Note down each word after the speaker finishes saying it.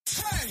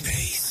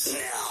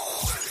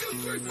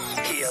Hear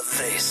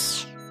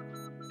this.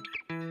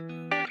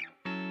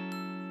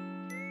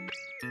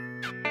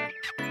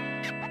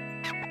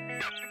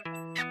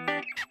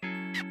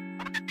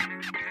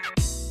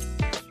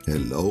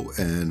 Hello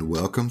and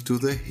welcome to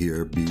the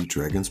Here Be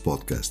Dragons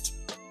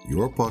podcast,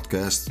 your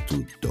podcast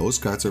to those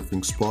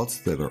kitesurfing spots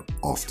that are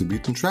off the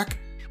beaten track.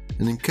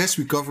 And in case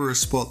we cover a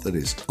spot that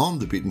is on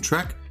the beaten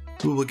track,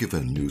 we will give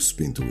a new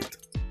spin to it.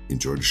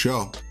 Enjoy the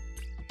show.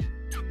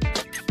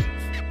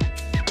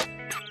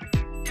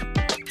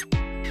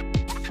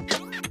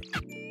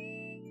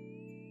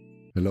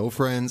 Hello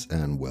friends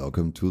and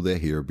welcome to the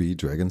Here Be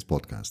Dragons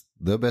podcast,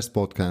 the best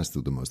podcast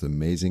to the most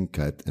amazing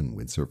kite and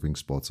windsurfing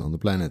spots on the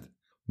planet.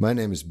 My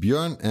name is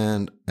Björn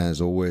and as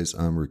always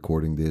I'm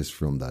recording this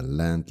from the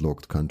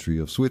landlocked country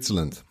of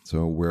Switzerland.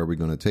 So where are we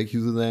going to take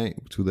you today?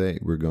 Today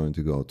we're going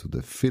to go to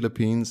the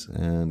Philippines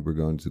and we're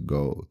going to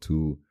go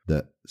to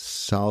the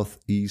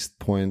southeast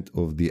point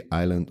of the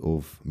island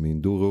of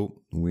Mindoro.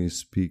 We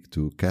speak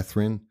to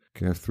Catherine.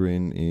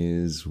 Catherine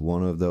is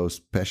one of those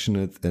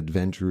passionate,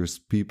 adventurous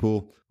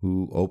people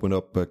who opened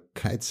up a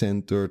kite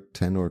center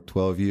 10 or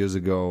 12 years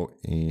ago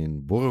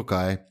in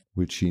Boracay,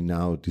 which she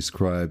now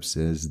describes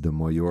as the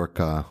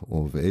Mallorca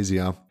of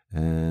Asia.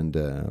 And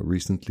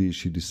recently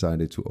she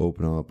decided to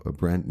open up a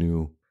brand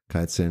new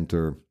kite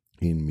center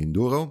in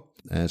Mindoro.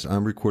 As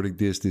I'm recording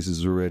this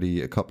is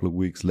already a couple of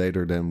weeks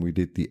later than we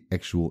did the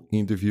actual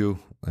interview.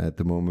 At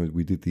the moment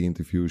we did the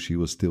interview, she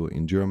was still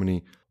in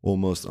Germany,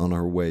 almost on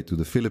her way to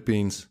the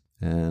Philippines.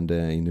 And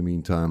in the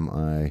meantime,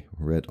 I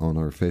read on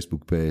her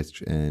Facebook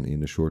page and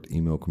in a short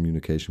email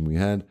communication we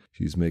had,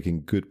 she's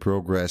making good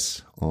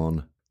progress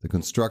on the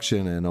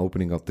construction and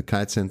opening up the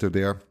kite center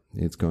there.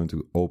 It's going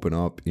to open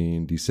up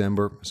in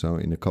December, so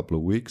in a couple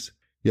of weeks.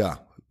 Yeah,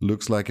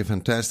 looks like a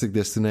fantastic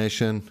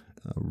destination,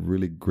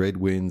 really great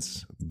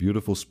winds,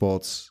 beautiful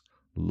spots,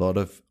 a lot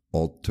of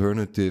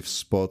alternative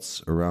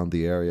spots around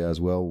the area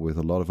as well with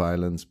a lot of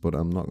islands, but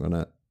I'm not going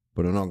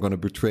to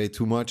betray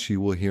too much.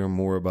 You will hear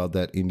more about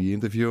that in the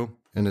interview.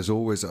 And as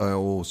always, I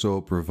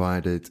also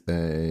provided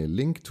a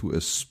link to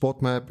a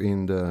spot map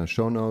in the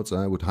show notes.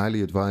 I would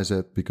highly advise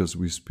it because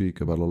we speak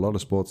about a lot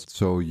of spots,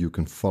 so you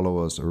can follow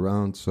us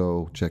around.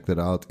 So check that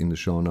out in the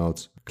show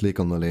notes. Click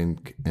on the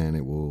link and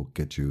it will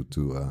get you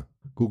to a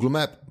Google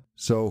Map.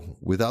 So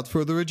without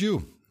further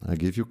ado, I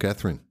give you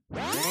Catherine.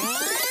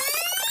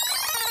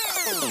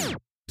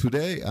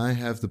 Today, I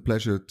have the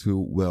pleasure to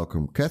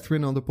welcome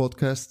Catherine on the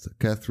podcast.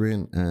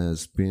 Catherine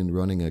has been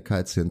running a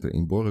kite center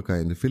in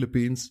Boracay in the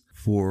Philippines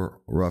for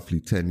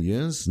roughly 10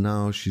 years.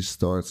 Now she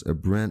starts a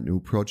brand new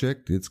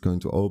project. It's going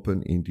to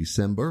open in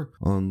December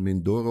on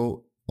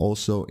Mindoro,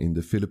 also in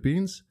the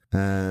Philippines.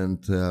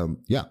 And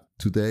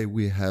today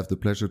we have the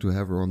pleasure to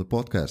have her on the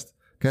podcast.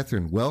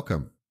 Catherine,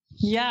 welcome.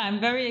 Yeah, I'm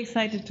very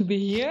excited to be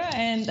here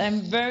and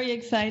I'm very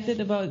excited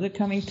about the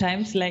coming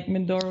times. Like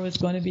Mindoro is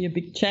going to be a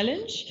big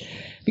challenge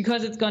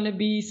because it's going to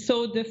be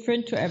so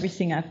different to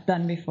everything I've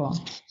done before.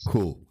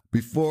 Cool.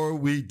 Before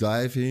we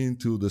dive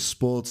into the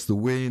spots, the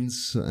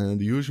winds and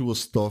the usual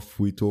stuff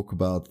we talk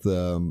about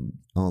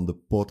on the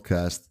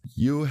podcast,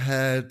 you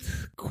had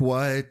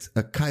quite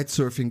a kite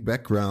surfing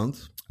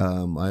background.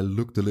 I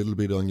looked a little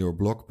bit on your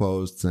blog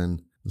posts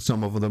and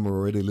some of them are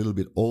already a little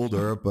bit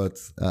older, but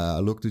I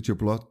looked at your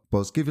blog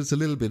post. Give us a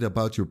little bit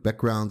about your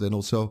background. And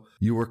also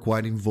you were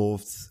quite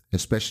involved,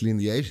 especially in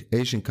the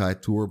Asian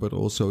Kite Tour, but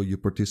also you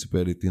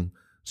participated in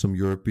some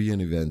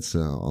European events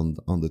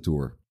on the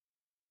tour.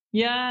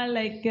 Yeah,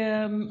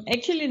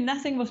 actually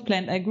nothing was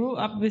planned. I grew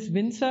up with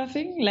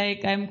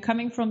windsurfing. I'm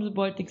coming from the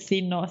Baltic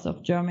Sea, north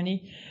of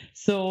Germany.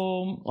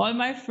 So all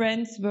my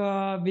friends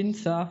were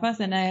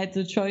windsurfers and I had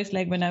the choice,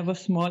 when I was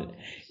small,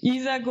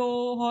 either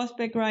go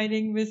horseback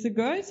riding with the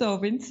girls or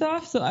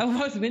windsurf. So I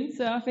was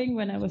windsurfing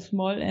when I was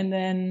small. And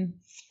then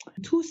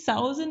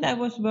 2000, I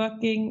was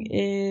working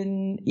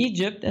in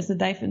Egypt as a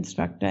dive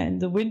instructor and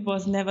the wind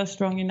was never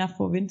strong enough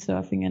for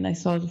windsurfing. And I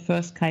saw the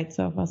first kite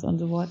surfers on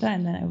the water.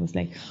 And then I was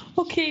like,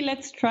 okay,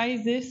 let's try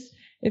this.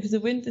 If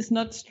the wind is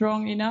not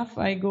strong enough,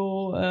 I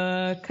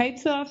go kite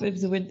surf.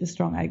 If the wind is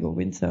strong, I go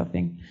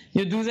windsurfing.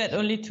 You do that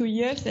only 2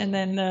 years and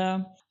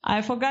then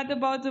I forgot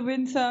about the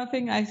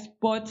windsurfing. I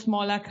bought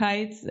smaller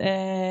kites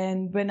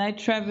and when I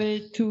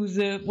traveled to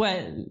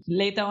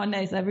later on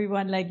as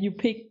everyone, you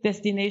pick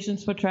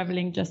destinations for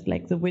traveling just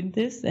like the wind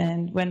is.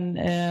 And when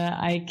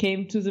I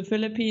came to the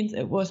Philippines,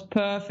 it was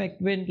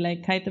perfect wind,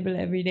 kiteable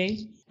every day.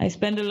 I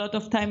spend a lot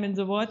of time in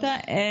the water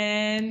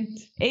and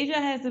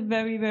Asia has a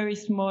very, very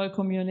small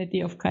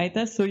community of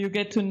kiters. So you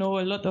get to know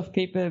a lot of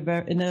people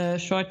in a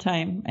short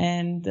time.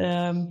 And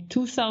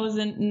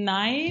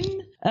 2009,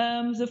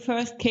 the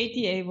first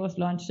KTA was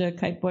launched, the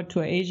Kiteboard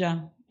Tour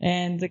Asia.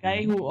 And the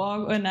guy who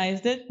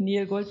organized it,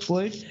 Neil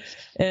Goldbolt,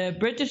 a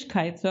British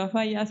kite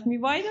surfer, he asked me,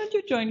 why don't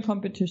you join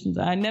competitions?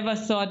 I never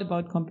thought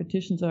about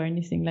competitions or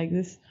anything like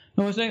this.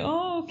 I was like,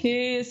 oh,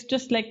 okay, it's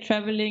just like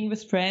traveling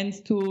with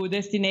friends to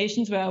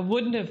destinations where I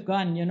wouldn't have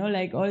gone,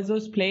 all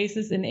those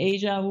places in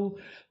Asia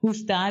who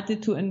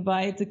started to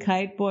invite the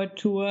kiteboard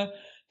tour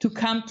to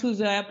come to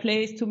their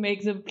place to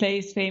make the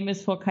place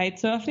famous for kite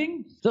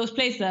surfing. Those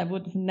places I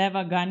would have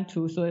never gone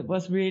to. So it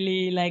was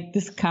really like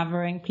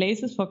discovering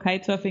places for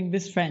kite surfing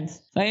with friends.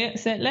 So I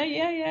said like,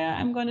 yeah,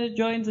 I'm going to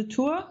join the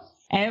tour.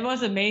 And it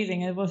was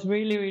amazing. It was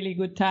really, really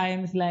good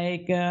times,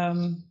 like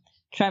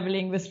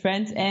traveling with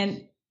friends.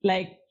 And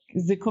like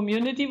the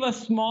community was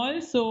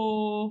small.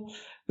 So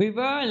we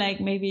were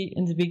like, maybe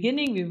in the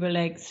beginning, we were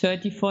like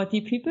 30,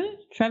 40 people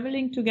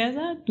traveling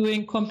together,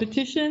 doing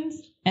competitions.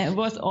 And it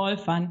was all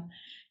fun.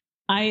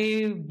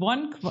 I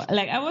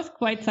was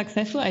quite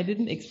successful. I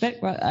didn't expect,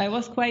 but I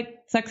was quite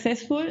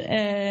successful.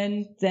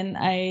 And then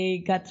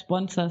I got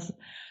sponsors.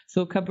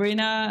 So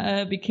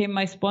Cabrina became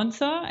my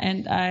sponsor,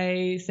 and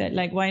I said,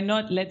 like, why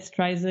not? Let's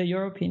try the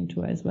European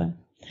tour as well.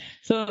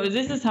 So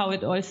this is how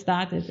it all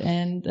started.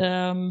 And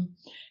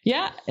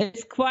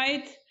it's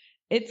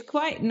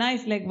quite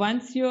nice. Like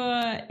once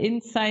you're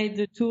inside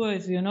the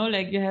tours,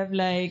 like you have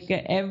like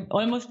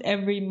almost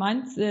every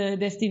month a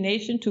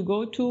destination to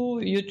go to,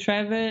 you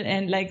travel,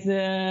 and like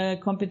the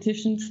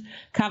competitions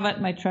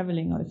covered my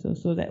traveling also.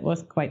 So that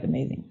was quite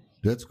amazing.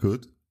 That's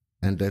good.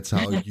 And that's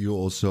how you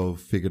also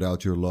figured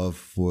out your love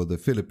for the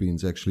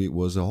Philippines. Actually, it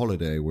was a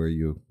holiday where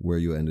you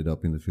ended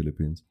up in the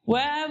Philippines.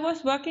 Well, I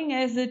was working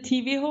as a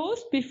TV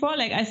host before.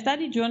 Like I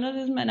studied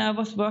journalism, and I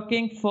was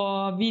working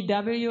for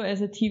VW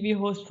as a TV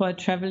host for a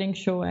traveling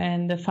show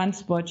and a fun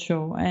sport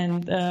show.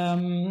 And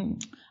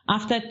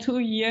after 2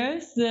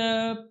 years,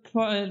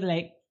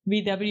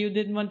 VW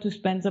didn't want to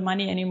spend the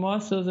money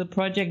anymore, so the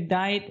project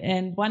died,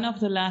 and one of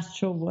the last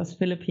show was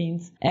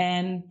Philippines.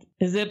 And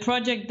the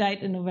project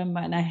died in November,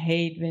 and I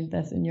hate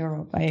winters in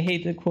Europe. I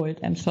hate the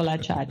cold. I'm solar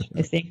charged,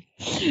 I think.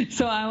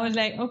 So I was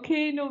like,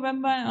 okay,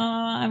 November,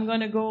 I'm going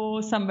to go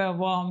somewhere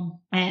warm.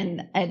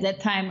 And at that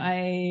time,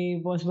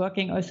 I was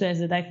working also as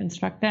a dive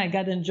instructor. I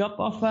got a job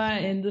offer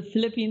in the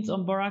Philippines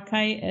on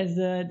Boracay as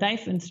a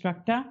dive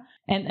instructor.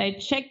 And I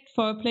checked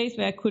for a place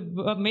where I could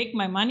make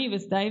my money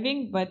with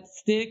diving, but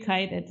still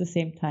kite at the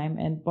same time.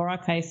 And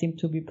Boracay seemed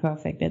to be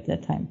perfect at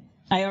that time.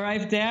 I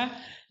arrived there,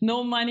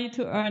 no money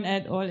to earn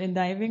at all in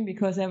diving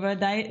because there were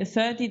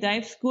 30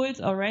 dive schools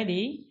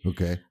already.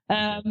 Okay.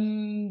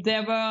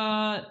 There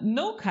were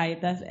no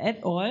kiters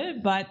at all,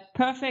 but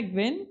perfect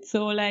wind.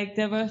 So like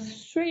there were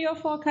 3 or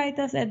 4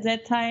 kiters at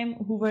that time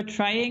who were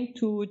trying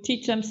to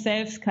teach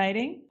themselves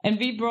kiting. And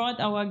we brought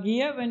our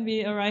gear when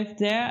we arrived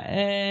there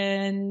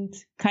and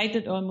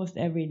kited almost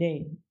every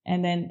day.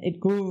 And then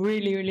it grew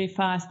really, really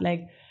fast.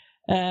 Like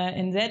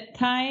in that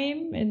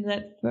time, in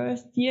that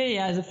first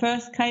year, the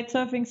first kite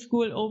surfing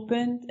school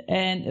opened,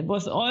 and it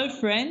was all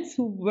friends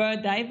who were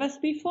divers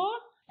before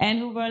and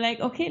who were like,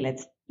 okay,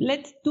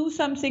 let's do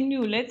something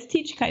new. Let's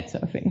teach kite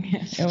surfing.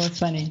 It was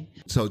funny.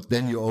 So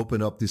then you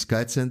opened up this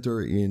kite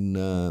center in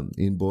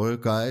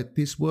Boracay.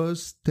 This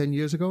was 10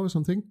 years ago or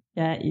something?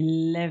 Yeah,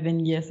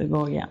 11 years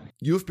ago, yeah.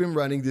 You've been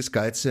running this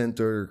kite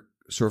center,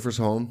 Surfer's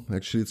Home,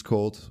 actually it's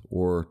called,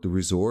 or the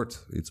resort.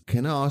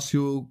 Can I ask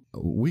you,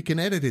 we can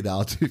edit it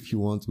out if you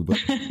want to, but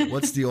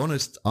what's the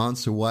honest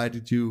answer? Why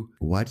did you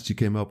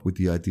come up with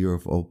the idea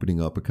of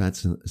opening up a kite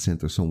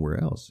center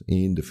somewhere else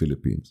in the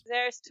Philippines?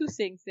 There's 2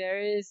 things. There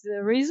is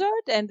a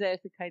resort and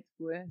there's a kite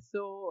school.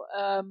 So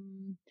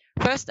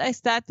first I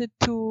started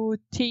to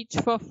teach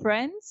for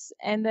friends,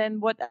 and then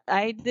what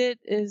I did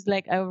is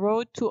like I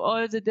wrote to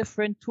all the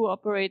different tour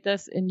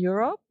operators in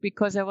Europe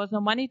because there was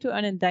no money to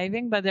earn in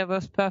diving, but there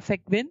was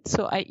perfect wind.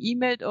 So I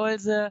emailed all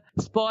the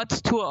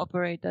sports tour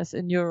operators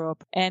in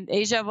Europe, and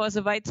Asia was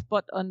a white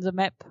spot on the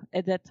map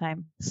at that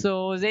time.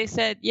 So they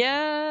said,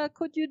 yeah,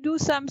 could you do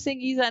something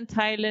either in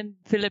Thailand,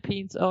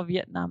 Philippines or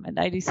Vietnam? And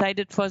I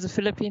decided for the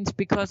Philippines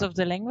because of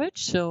the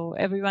language. So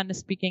everyone is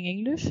speaking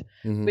English,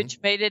 which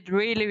made it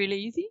really, really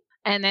easy.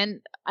 And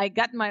then I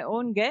got my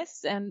own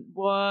guests and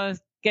was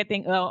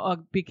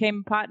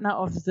became partner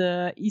of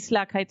the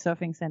Isla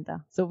Kitesurfing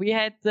Center. So we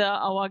had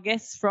our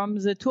guests from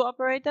the tour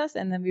operators,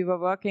 and then we were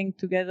working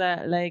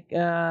together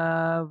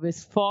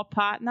with 4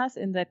 partners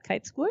in that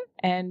kite school,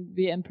 and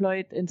we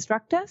employed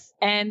instructors.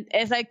 And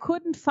as I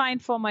couldn't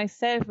find for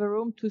myself a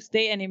room to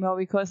stay anymore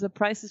because the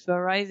prices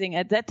were rising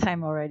at that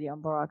time already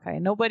on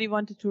Boracay, nobody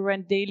wanted to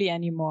rent daily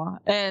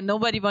anymore.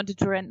 Nobody wanted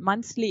to rent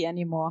monthly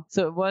anymore.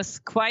 So it was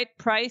quite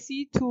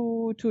pricey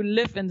to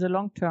live in the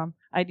long term.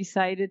 I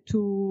decided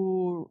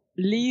to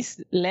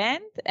lease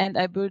land, and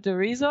I built a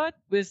resort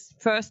with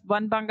first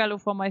 1 bungalow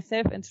for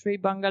myself and 3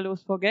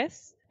 bungalows for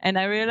guests. And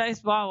I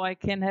realized, wow, I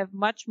can have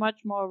much,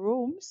 much more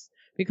rooms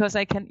because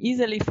I can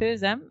easily fill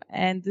them.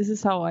 And this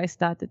is how I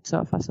started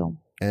Surfer's Home.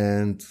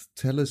 And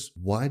tell us,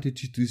 why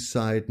did you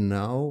decide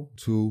now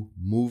to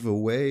move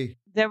away?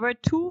 There were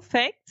 2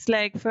 facts.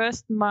 Like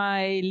first,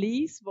 my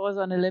lease was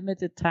on a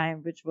limited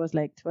time, which was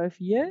like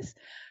 12 years.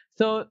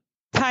 So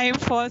time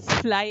was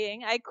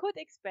flying. I could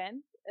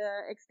extend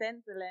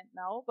the land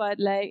now, but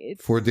like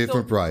it's for a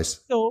different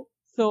price.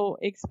 so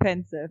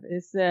expensive.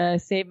 It's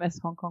same as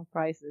Hong Kong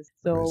prices.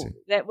 So Crazy.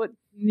 that would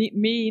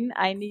mean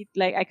I need,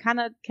 like, I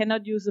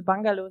cannot use the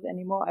bungalows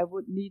anymore. I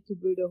would need to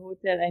build a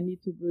hotel. I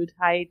need to build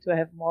high to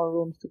have more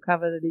rooms to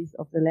cover the lease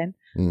of the land.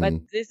 But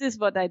this is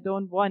what I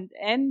don't want.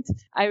 And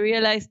I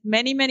realized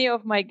many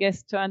of my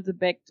guests turned their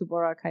back to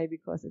Boracay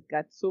because it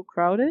got so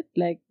crowded.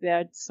 Like, there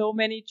are so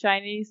many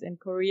Chinese and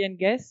Korean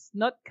guests,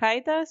 not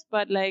kiters,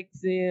 but like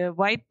the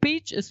White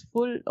Beach is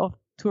full of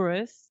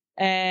tourists.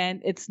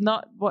 And it's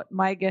not what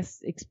my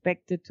guests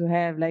expected to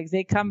have. Like,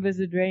 they come with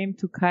a dream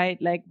to kite,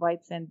 like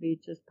white sand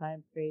beaches,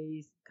 palm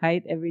trees,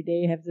 kite every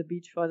day, have the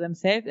beach for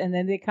themselves. And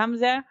then they come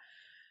there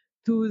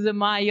to the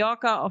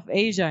Mallorca of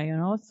Asia, you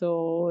know.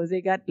 So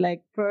they got,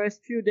 like,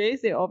 first few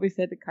days, they always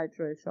had a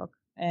cultural shock.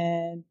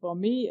 And for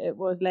me, it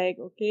was like,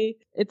 okay,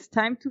 it's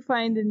time to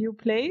find a new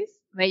place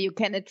where you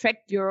can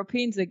attract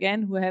Europeans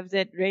again who have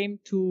that dream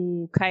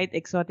to kite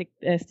exotic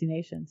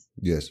destinations.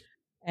 Yes.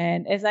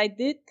 And as I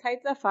did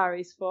kite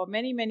safaris for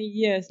many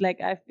years, like,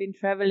 I've been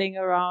traveling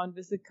around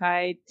with a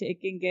kite,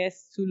 taking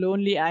guests to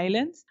lonely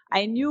islands.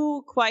 I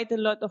knew quite a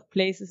lot of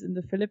places in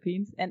the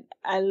Philippines, and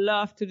I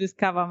love to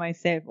discover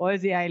myself all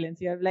the islands.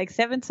 You have like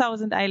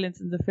 7,000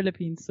 islands in the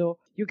Philippines, so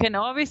you can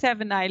always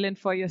have an island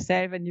for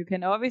yourself, and you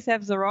can always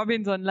have the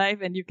Robinson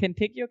life, and you can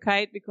take your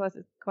kite because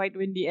it's quite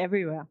windy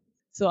everywhere.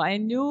 So I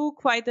knew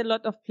quite a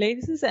lot of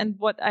places, and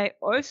what I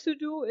also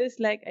do is,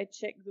 like, I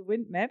check the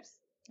wind maps.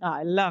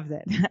 I love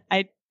that.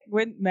 I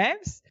wind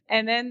maps,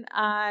 and then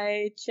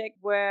I check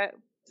where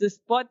the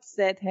spots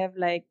that have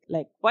like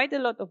quite a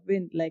lot of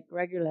wind, like,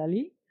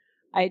 regularly.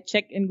 I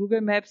check in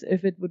Google Maps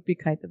if it would be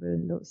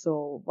kiteable.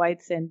 So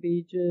white sand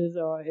beaches,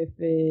 or if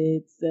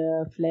it's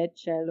a flat,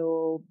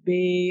 shallow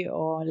bay,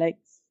 or like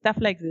stuff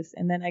like this.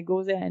 And then I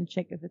go there and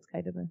check if it's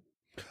kiteable.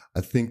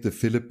 I think the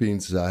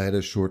Philippines, I had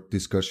a short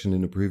discussion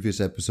in a previous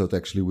episode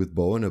actually with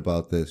Bowen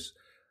about this.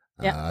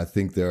 Yeah. I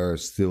think there are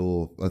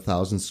still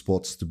 1,000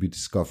 spots to be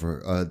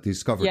discovered in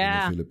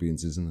the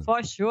Philippines, isn't it?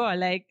 For sure.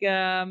 Like,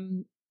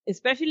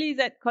 especially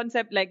that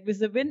concept, like with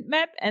the wind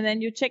map, and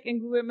then you check in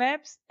Google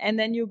Maps, and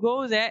then you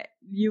go there,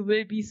 you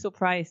will be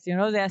surprised. You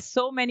know, there are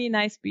so many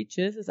nice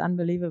beaches. It's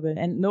unbelievable.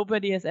 And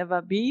nobody has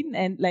ever been.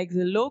 And like,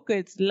 the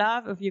locals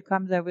love if you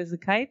come there with a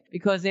kite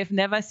because they've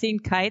never seen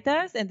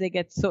kiters and they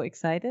get so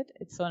excited.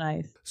 It's so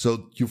nice.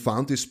 So you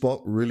found this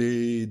spot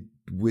really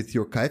with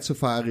your kite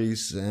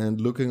safaris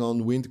and looking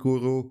on Wind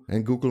Guru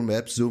and Google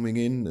Maps, zooming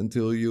in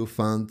until you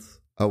found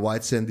a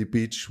white sandy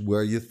beach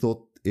where you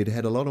thought it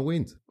had a lot of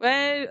wind.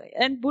 Well,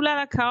 and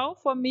Bulalakaw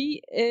for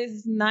me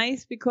is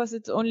nice because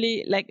it's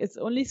only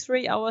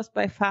 3 hours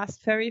by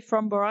fast ferry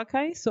from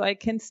Boracay. So I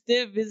can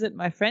still visit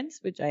my friends,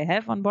 which I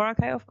have on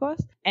Boracay, of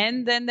course.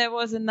 And then there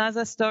was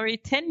another story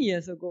 10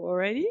 years ago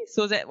already.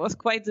 So that was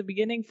quite the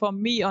beginning for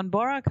me on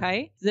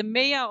Boracay. The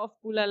mayor of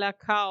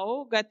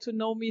Bulalakaw got to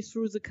know me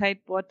through the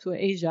kiteboard to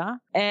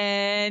Asia.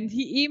 And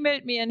he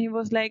emailed me and he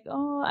was like,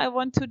 oh, I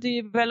want to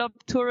develop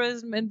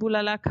tourism in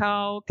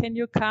Bulalakaw. Can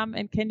you come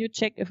and can you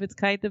check if it's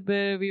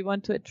kiteable? We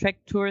want to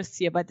attract tourists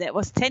here. But that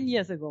was 10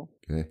 years ago.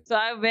 Okay. So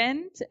I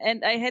went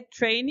and I had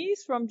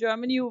trainees from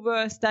Germany who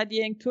were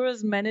studying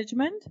tourism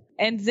management,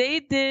 and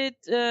they did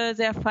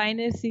their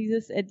final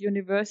thesis at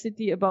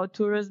university about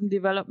tourism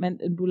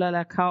development in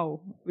Bulalakaw,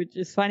 which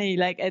is funny.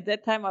 Like, at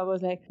that time I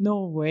was like,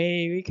 no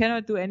way, we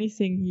cannot do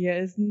anything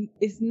here.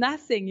 It's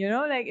nothing, you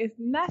know, like, it's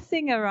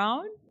nothing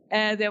around.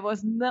 There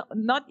was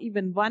not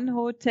even one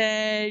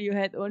hotel. You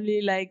had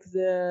only like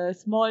the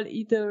small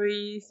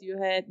eateries. You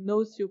had no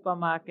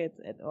supermarkets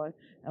at all.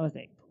 I was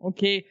like,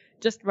 okay,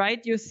 just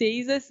write your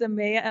thesis. The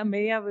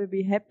mayor will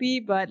be happy,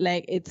 but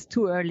like, it's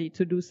too early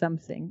to do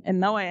something. And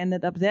now I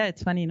ended up there.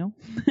 It's funny, no?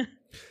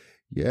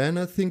 Yeah, and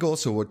I think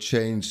also what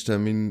changed, I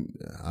mean,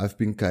 I've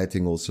been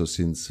kiting also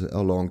since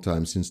a long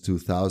time, since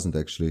 2000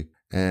 actually.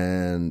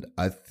 And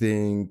I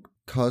think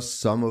because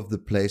some of the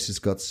places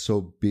got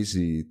so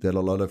busy that a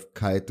lot of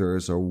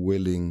kiters are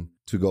willing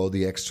to go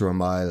the extra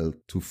mile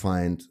to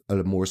find a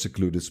more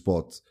secluded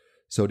spot.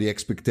 So the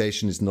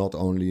expectation is not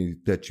only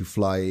that you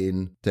fly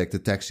in, take the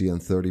taxi,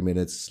 and 30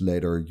 minutes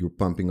later you're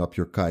pumping up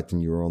your kite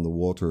and you're on the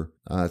water.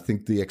 I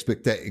think the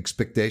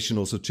expectation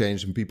also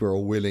changed, and people are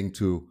willing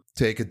to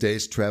take a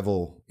day's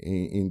travel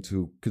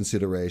into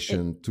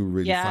consideration to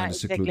really find a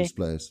secluded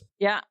place.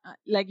 Yeah,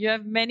 like, you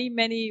have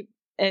many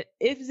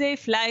if they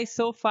fly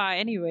so far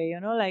anyway, you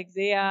know, like,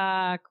 they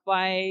are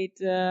quite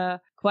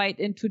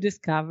into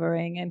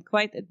discovering and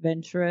quite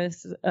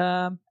adventurous.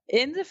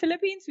 In the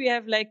Philippines, we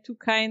have like two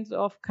kinds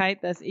of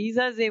kiters.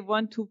 Either they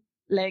want to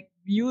like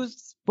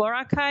use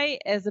Boracay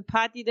as a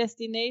party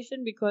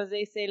destination because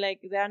they say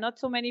like there are not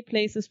so many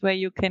places where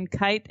you can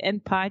kite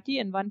and party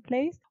in one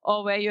place,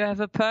 or where you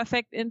have a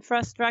perfect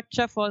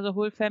infrastructure for the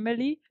whole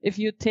family. If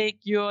you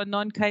take your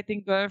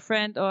non-kiting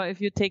girlfriend or if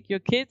you take your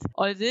kids,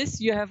 all this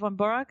you have on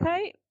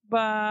Boracay.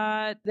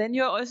 But then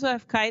you also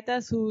have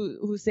kiters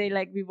who say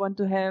like, we want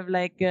to have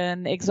like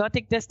an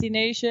exotic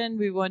destination.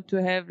 We want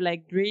to have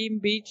like dream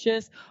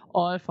beaches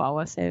all for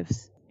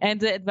ourselves. And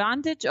the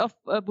advantage of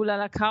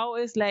Bulalakaw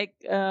is like,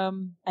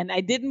 and I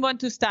didn't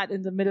want to start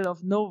in the middle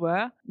of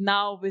nowhere.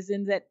 Now,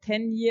 within that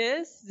 10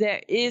 years,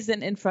 there is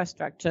an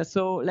infrastructure.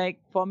 So like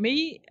for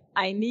me,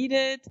 I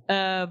needed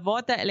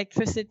water,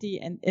 electricity,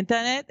 and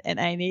internet, and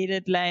I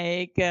needed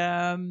like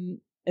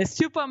a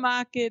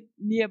supermarket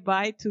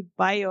nearby to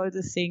buy all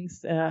the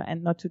things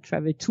and not to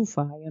travel too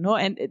far,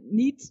 and it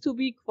needs to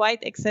be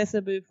quite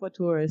accessible for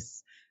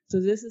tourists. So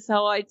this is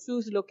how I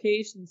choose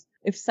locations.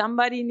 If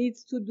somebody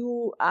needs to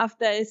do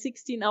after a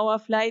 16-hour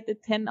flight, a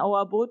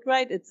 10-hour boat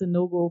ride, it's a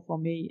no-go for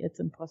me. It's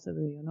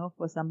impossible,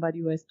 for somebody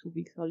who has 2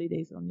 weeks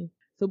holidays only.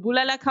 So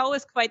Bulalakaw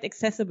is quite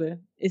accessible.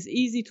 It's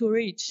easy to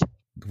reach.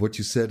 What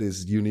you said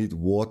is you need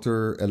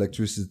water,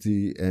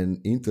 electricity, and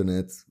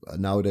internet.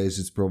 Nowadays,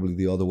 it's probably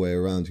the other way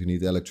around. You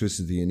need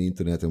electricity and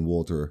internet and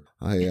water.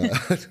 I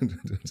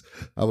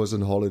was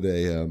on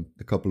holiday a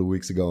couple of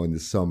weeks ago in the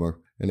summer,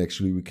 and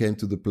actually we came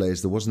to the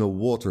place. There was no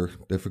water.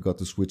 They forgot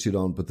to switch it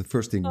on. But the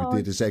first thing we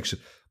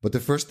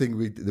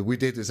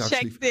did is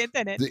actually check the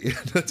internet.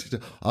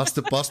 Ask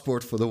the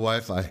passport for the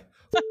Wi-Fi.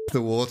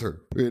 The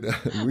water.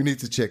 We need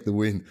to check the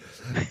wind.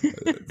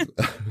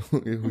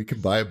 We can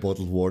buy a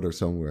bottled water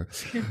somewhere.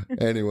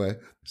 Anyway,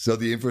 so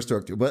the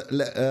infrastructure. But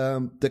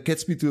that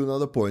gets me to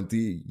another point.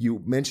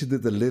 You mentioned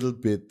it a little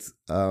bit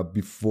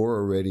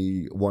before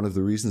already. One of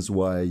the reasons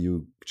why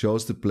you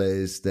chose the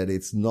place, that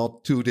it's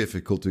not too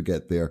difficult to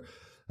get there.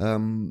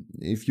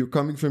 If you're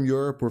coming from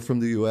Europe or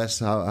from the US,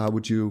 how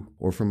would you,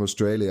 or from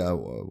Australia?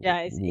 Yeah,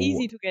 it's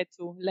easy to get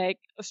to. Like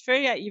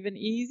Australia, even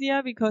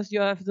easier because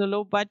you have the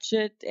low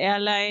budget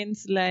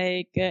airlines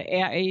like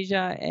Air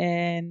Asia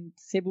and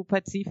Cebu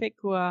Pacific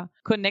who are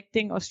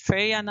connecting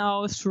Australia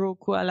now through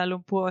Kuala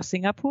Lumpur or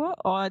Singapore,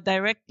 or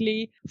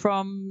directly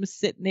from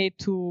Sydney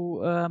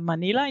to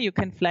Manila. You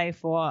can fly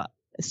for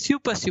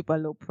super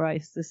low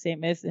price, the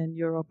same as in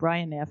Europe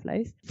Ryanair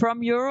flies.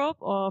 From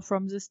Europe or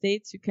from the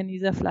States, you can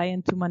either fly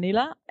into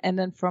Manila, and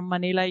then from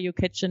Manila you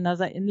catch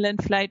another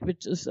inland flight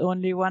which is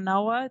only 1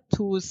 hour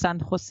to San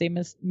Jose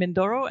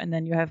Mindoro, and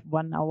then you have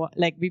 1 hour.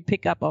 Like we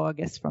pick up our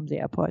guests from the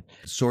airport.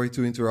 Sorry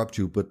to interrupt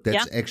you, but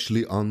that's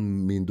actually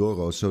on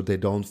Mindoro, so they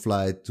don't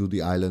fly to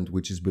the island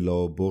which is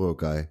below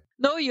Boracay.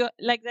 No,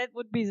 that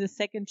would be the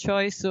second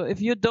choice. So if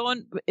you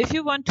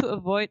want to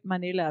avoid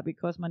Manila,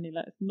 because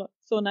Manila is not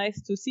so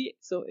nice to see.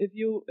 So if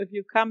you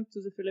come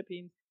to the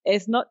Philippines,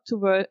 it's not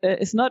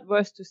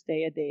worth to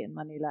stay a day in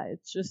Manila.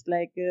 It's just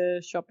like a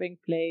shopping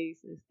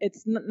place.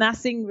 It's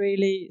nothing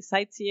really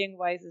sightseeing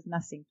wise. Is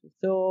nothing.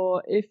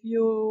 So if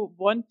you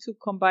want to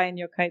combine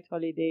your kite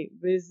holiday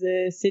with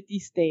a city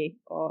stay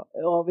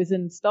or with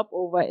a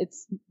stopover, it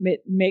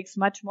makes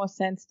much more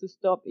sense to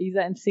stop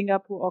either in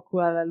Singapore or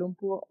Kuala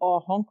Lumpur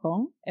or Hong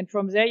Kong, and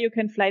from there you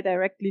can fly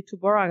directly to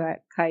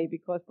Boracay,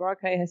 because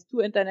Boracay has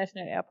 2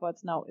 international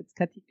airports now. It's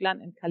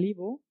Katiklan and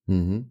Kalibo.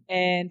 Mm-hmm.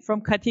 And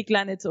from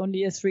Katiklan, it's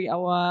only a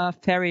 3-hour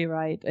ferry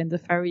ride, and the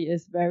ferry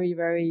is very,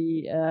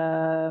 very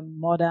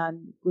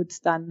modern, good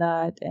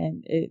standard,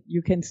 and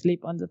you can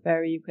sleep on the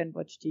ferry, you can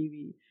watch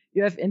TV,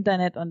 you have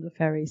internet on the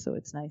ferry, so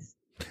it's nice.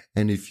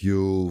 And if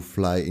you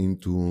fly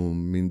into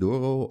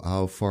Mindoro,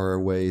 how far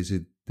away is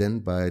it then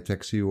by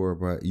taxi or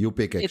by you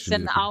pick? Actually,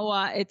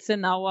 it's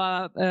an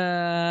hour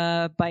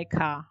by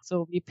car.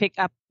 So we pick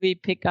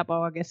up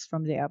our guests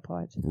from the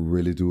airport.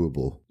 Really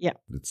doable. Yeah,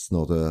 it's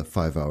not a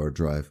 5-hour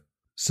drive.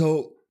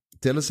 So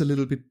tell us a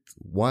little bit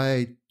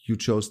why you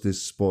chose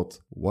this spot.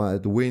 Why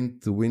the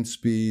wind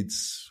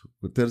speeds?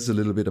 Tell us a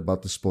little bit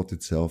about the spot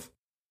itself.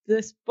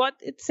 The spot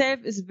itself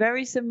is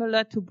very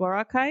similar to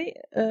Boracay.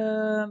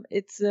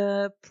 It's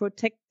a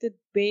protected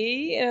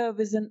bay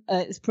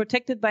it's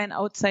protected by an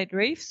outside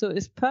reef, so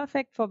it's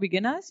perfect for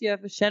beginners. You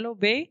have a shallow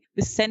bay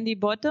with sandy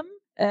bottom,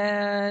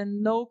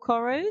 no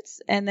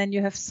corals, and then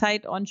you have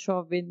side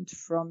onshore wind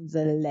from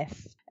the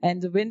left. And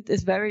the wind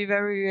is very,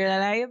 very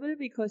reliable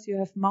because you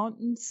have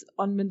mountains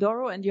on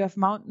Mindoro and you have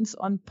mountains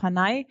on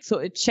Panay. So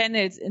it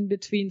channels in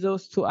between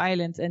those 2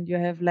 islands, and you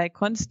have like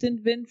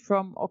constant wind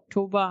from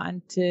October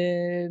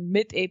until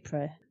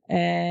mid-April.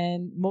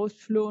 And most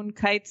flown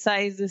kite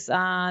sizes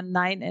are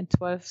 9 and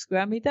 12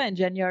 square meter. In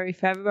January,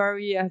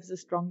 February, you have the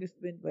strongest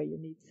wind where you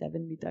need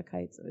 7-meter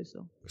kites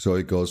also. So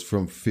it goes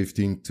from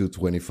 15 to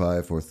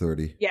 25 or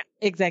 30. Yeah,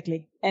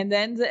 exactly. And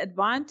then the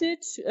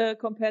advantage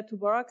compared to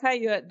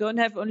Boracay, you don't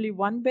have only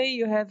one bay.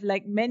 You have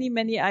like many,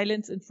 many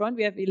islands in front.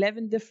 We have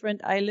 11 different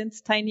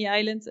islands, tiny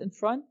islands in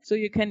front. So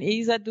you can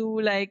either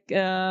do like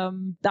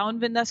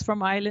downwinders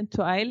from island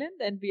to island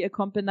and be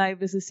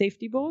accompanied with a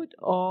safety boat,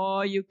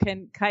 or you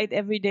can kite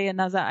every day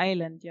another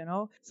island,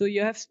 So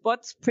you have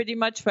spots pretty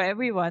much for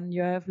everyone.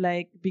 You have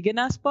like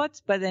beginner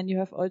spots, but then you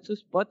have also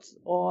spots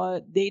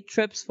or day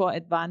trips for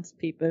advanced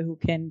people who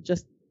can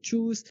just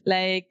choose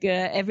like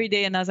every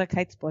day another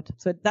kite spot,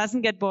 so it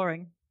doesn't get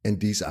boring. And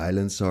these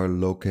islands are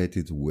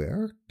located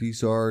where?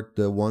 These are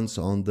the ones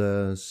on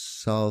the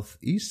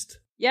southeast?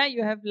 Yeah,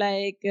 you have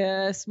like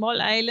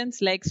small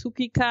islands like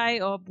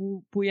Sukikai or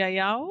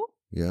Buyayao,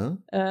 Yeah.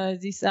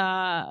 These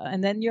are,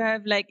 and then you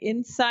have like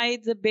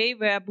inside the bay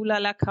where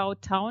Bulalakaw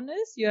town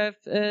is, you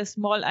have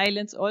small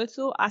islands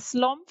also.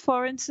 Aslom,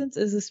 for instance,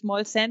 is a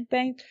small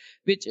sandbank,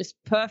 which is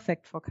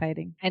perfect for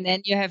kiting. And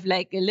then you have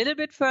like a little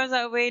bit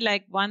further away,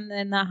 like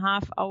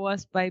 1.5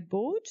 hours by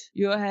boat.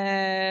 You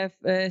have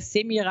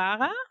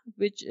Semirara,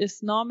 which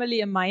is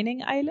normally a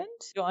mining island.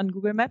 You're on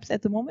Google Maps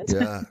at the moment.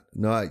 Yeah.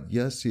 No,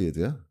 I see it.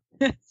 Yeah.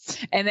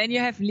 And then you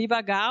have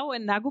Libagao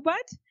and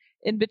Nagubat.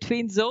 In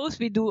between those,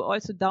 we do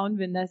also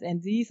downwinders,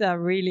 and these are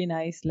really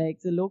nice. Like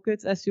the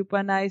locals are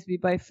super nice. We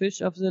buy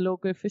fish of the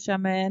local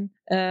fishermen.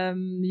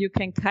 You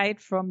can kite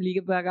from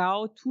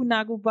Libagao to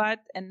Nagubat,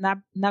 and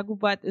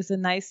Nagubat is a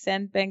nice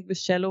sandbank with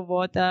shallow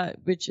water,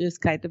 which is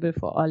kiteable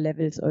for all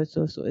levels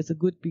also. So it's a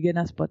good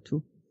beginner spot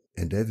too.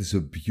 And that is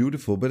a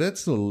beautiful, but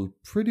that's a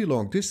pretty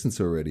long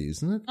distance already,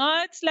 isn't it?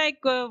 It's like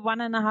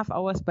 1.5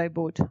 hours by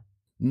boat.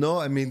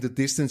 No, I mean the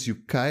distance you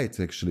kite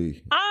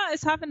actually.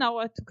 It's half an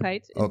hour to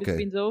kite in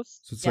between those.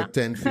 So it's like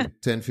 10,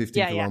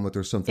 15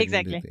 kilometers, something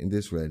exactly. in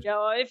this range. Yeah,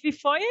 or if we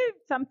foil,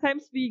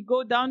 sometimes we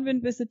go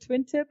downwind with a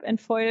twin tip and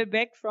foil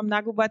back from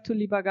Nagubat to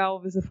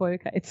Libagao with a foil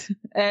kite,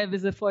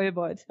 with a foil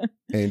board.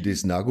 And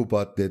this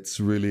Nagubat,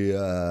 that's really,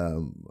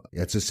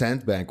 it's a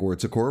sandbank or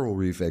it's a coral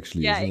reef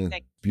actually, isn't exactly.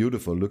 it?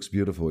 Beautiful, looks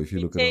beautiful if you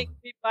look at it.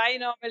 We buy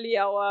normally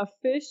our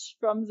fish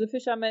from the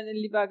fishermen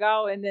in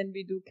Libagao, and then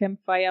we do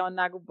campfire on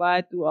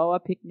Nagubat, do our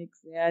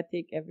picnics there,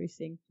 take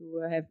everything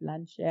to have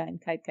lunch there,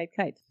 and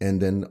kite. And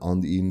then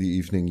in the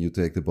evening, you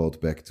take the boat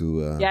back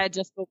to...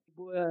 just go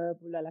to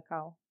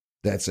Bulalakaw.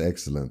 That's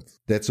excellent.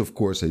 That's, of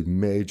course, a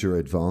major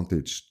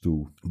advantage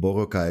to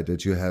Boracay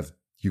that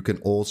you can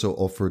also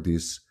offer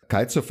these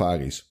kite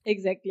safaris.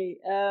 Exactly.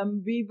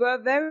 We were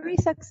very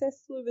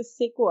successful with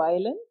Seco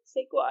Island.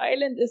 Seco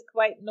Island is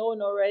quite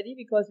known already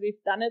because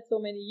we've done it so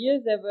many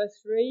years. There were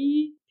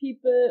 3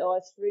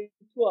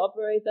 tour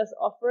operators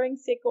offering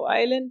Seco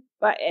Island.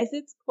 But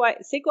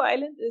Seco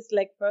Island is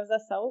like further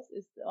south,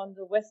 is on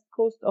the west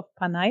coast of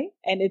Panay.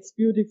 And it's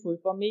beautiful.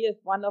 For me,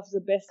 it's one of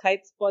the best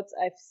kite spots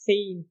I've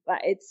seen. But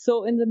it's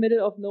so in the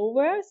middle of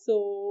nowhere.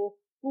 So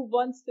who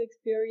wants to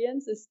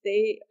experience a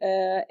stay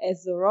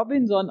as a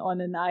Robinson on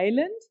an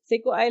island?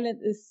 Seco Island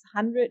is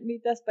 100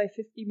 meters by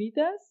 50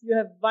 meters. You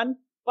have one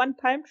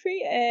palm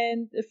tree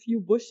and a few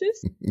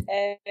bushes.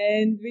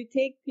 And we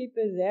take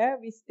people there.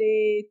 We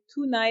stay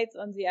 2 nights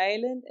on the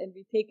island and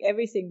we take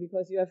everything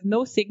because you have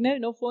no signal,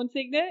 no phone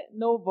signal,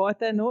 no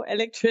water, no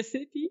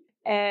electricity.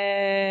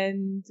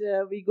 And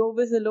we go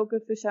with the local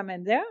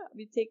fishermen there.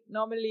 We take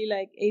normally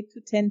like 8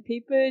 to 10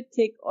 people,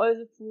 take all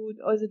the food,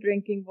 all the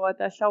drinking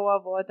water,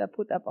 shower water,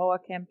 put up our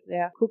camp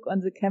there, cook on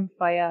the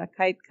campfire,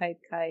 kite,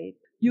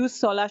 use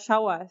solar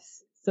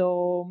showers.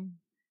 So,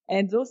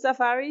 and those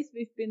safaris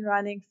we've been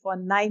running for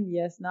 9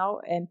 years now,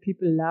 and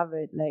people love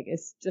it. Like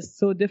it's just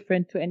so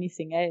different to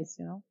anything else,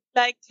 you know.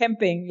 Like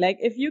camping, like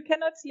if you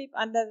cannot sleep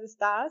under the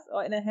stars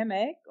or in a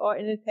hammock or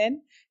in a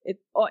tent,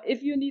 or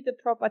if you need a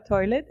proper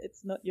toilet,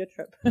 it's not your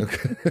trip.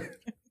 Okay.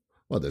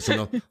 Well,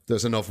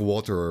 there's enough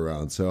water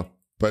around, so.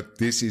 But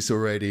this is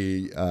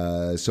already,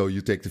 so you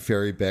take the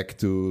ferry back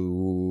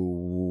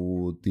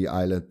to the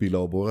island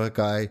below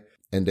Boracay,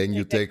 and then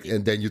you take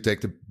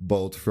the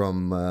boat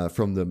from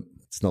the.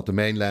 It's not the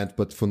mainland,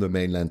 but from the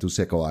mainland to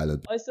Seco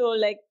Island. Also,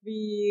 like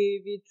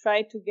we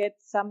try to get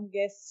some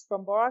guests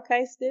from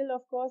Boracay still,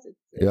 of course.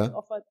 It's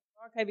offered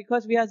Boracay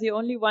because we are the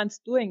only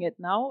ones doing it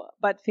now.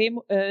 But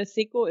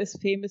Seco is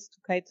famous to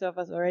kite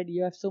surfers already.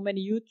 You have so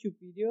many YouTube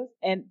videos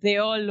and they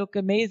all look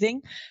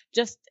amazing.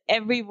 Just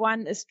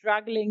everyone is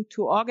struggling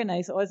to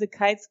organize. All the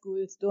kite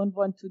schools don't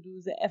want to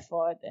do the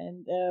effort.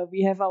 And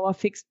we have our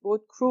fixed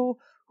boat crew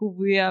who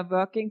we are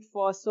working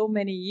for so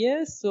many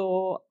years.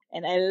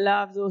 And I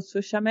love those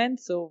fishermen,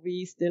 so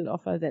we still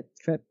offer that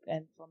trip.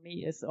 And for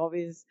me, it's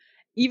always,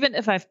 even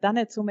if I've done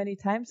it so many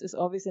times, it's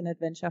always an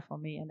adventure for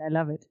me, and I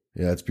love it.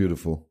 Yeah, it's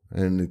beautiful.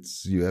 And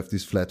you have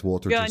this flat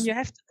water. Yeah, and you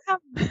have to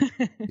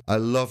come. I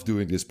love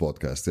doing this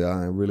podcast. Yeah,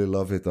 I really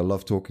love it. I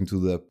love talking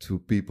to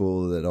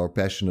people that are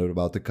passionate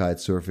about the kite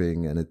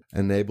surfing, and it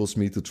enables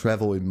me to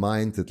travel in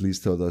mind, at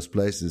least to those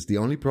places. The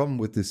only problem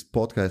with this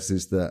podcast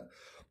is that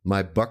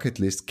my bucket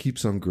list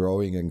keeps on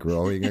growing and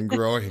growing and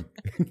growing.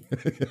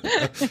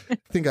 I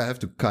think I have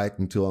to kite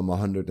until I'm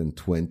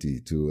 120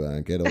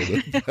 to get all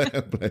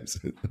the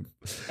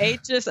places.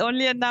 Age is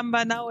only a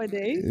number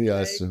nowadays. Yeah,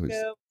 like,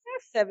 so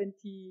 70.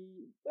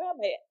 Well,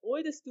 my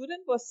oldest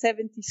student was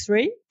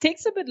 73.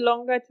 Takes a bit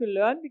longer to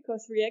learn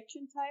because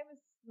reaction time is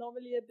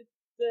normally a bit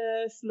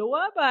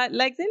slower, but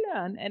like they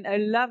learn, and I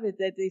love it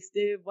that they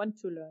still want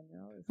to learn. You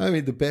know? I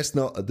mean, the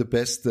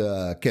best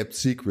kept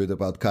secret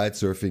about kite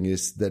surfing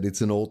is that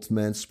it's an old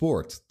man's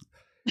sport.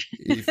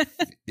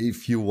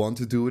 If you want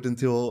to do it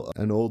until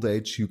an old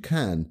age, you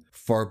can.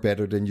 Far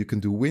better than you can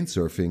do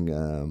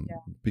windsurfing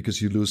because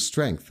you lose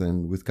strength,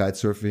 and with kite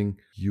surfing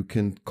you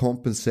can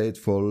compensate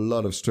for a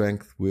lot of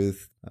strength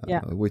with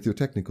your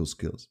technical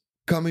skills.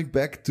 Coming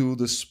back to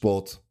the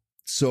spot.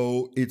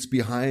 So it's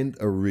behind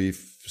a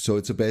reef. So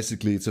it's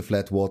a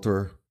flat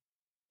water.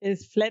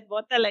 It's flat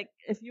water. Like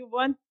if you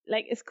want,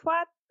 like it's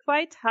quite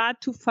quite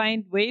hard to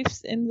find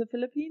waves in the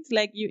Philippines.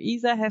 Like you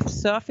either have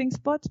surfing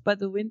spots, but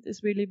the wind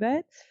is really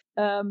bad.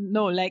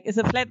 No, like it's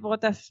a flat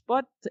water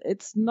spot.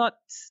 It's not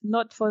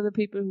for the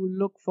people who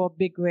look for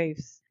big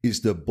waves.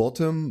 Is the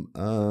bottom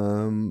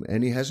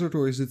any hazard,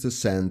 or is it a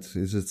sand?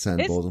 Is it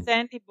sand bottom? It's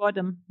sandy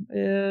bottom.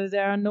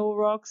 There are no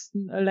rocks.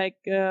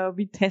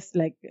 We test,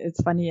 like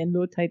it's funny, in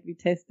low tide we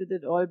tested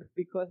it all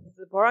because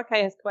the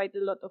Boracay has quite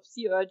a lot of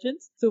sea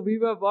urchins. So we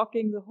were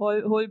walking the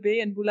whole bay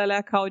in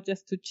Bulalakaw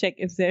just to check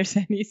if there's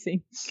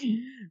anything.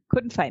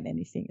 Couldn't find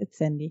anything. It's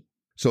sandy.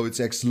 So it's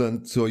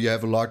excellent. So you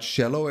have a large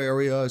shallow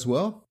area as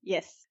well?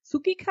 Yes.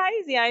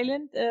 Sukikai, the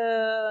island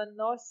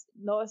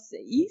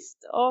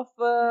northeast of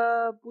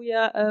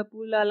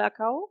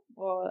Bulalakaw,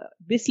 or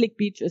Bislik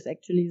Beach is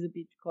actually the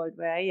beach called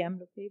where I am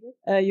located.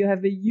 You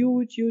have a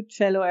huge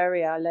shallow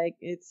area. Like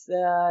it's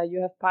you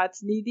have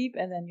parts knee deep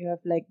and then you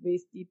have like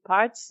waist deep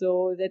parts.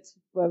 So that's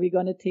where we're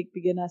gonna take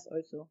beginners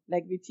also.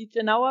 Like we teach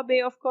in our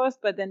bay, of course,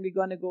 but then we're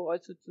gonna go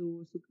also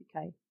to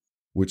Sukikai,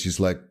 which is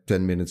like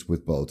 10 minutes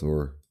with boat,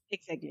 or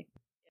exactly.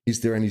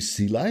 Is there any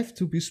sea life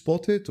to be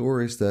spotted,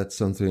 or is that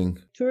something?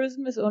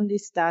 Tourism is only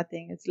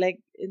starting. It's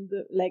like in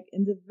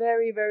the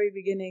very, very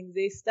beginning.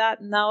 They start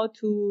now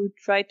to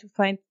try to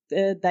find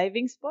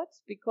diving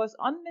spots, because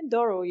on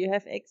Mindoro you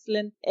have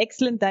excellent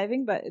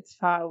diving, but it's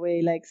far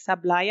away. Like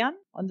Sablayan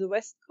on the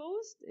west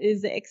coast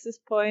is the access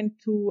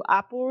point to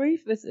Apo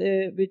Reef,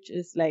 which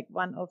is like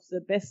one of the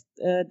best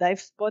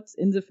dive spots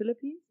in the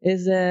Philippines.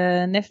 Is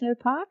a national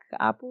park,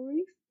 Apo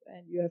Reef,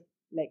 and you have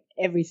like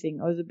everything,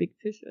 all the big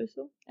fish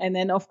also. And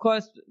then, of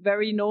course,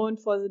 very known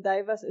for the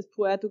divers is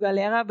Puerto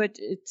Galera, but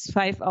it's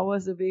 5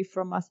 hours away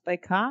from us by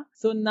car.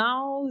 So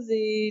now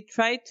they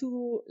try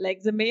to,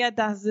 like the mayor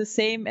does the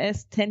same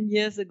as 10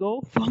 years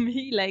ago for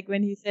me, like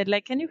when he said,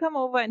 like, can you come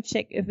over and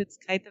check if it's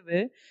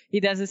kiteable? He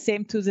does the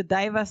same to the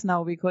divers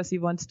now because he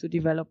wants to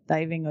develop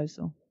diving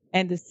also.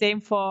 And the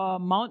same for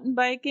mountain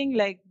biking.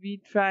 Like we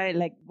try,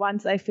 like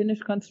once I finish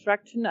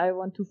construction, I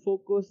want to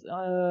focus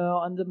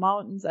on the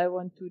mountains. I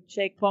want to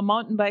check for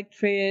mountain bike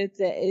trails.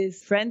 There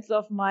is friends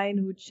of mine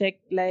who check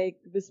like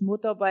with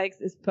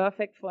motorbikes is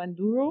perfect for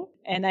enduro.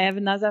 And I have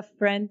another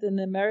friend, an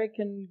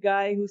American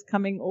guy who's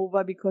coming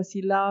over because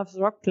he loves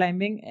rock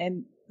climbing,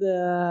 and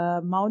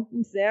the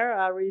mountains there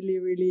are really,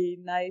 really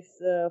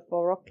nice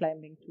for rock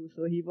climbing too.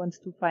 So he wants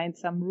to find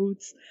some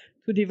routes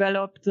to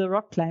develop the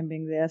rock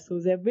climbing there. So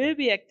there will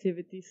be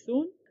activities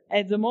soon.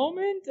 At the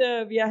moment,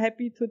 we are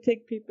happy to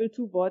take people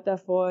to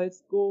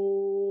waterfalls,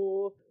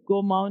 go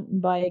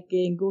mountain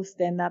biking, go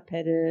stand-up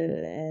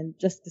paddle, and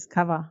just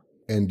discover.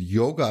 And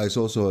yoga is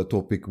also a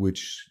topic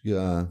which,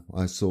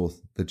 I saw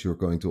that you're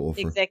going to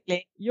offer.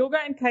 Exactly. Yoga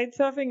and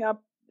kitesurfing are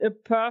a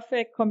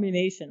perfect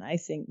combination, I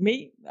think.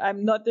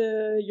 I'm not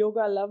a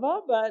yoga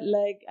lover, but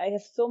like I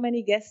have so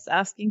many guests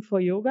asking for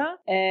yoga,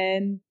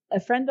 and a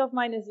friend of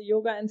mine is a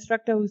yoga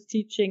instructor who's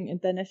teaching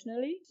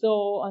internationally.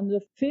 So on the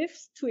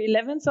 5th to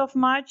 11th of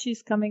March,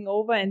 he's coming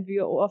over and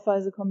we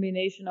offer the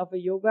combination of a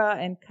yoga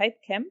and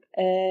kite camp.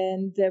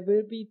 And there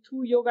will be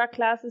 2 yoga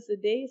classes a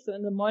day. So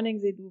in the morning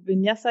they do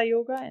vinyasa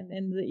yoga, and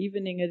in the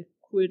evening a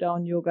cool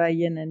down yoga,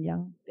 yin and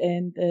yang.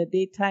 And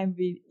daytime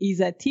we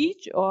either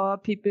teach or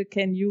people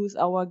can use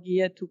our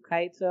gear to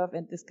kite surf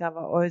and discover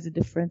all the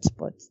different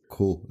spots.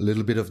 Cool. A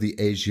little bit of the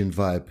Asian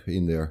vibe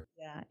in there.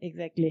 Yeah,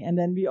 exactly. And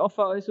then we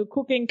offer also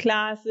cooking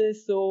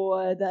classes. So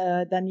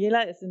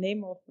Daniela is the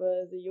name of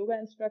the yoga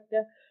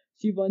instructor.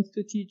 She wants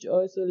to teach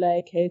also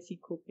like healthy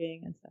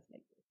cooking and stuff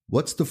like that.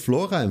 What's the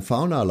flora and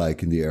fauna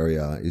like in the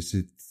area? Is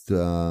it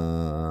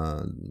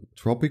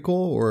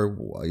tropical, or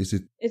is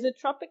it? It's a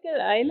tropical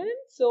island.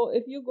 So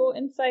if you go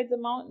inside the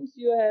mountains,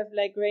 you have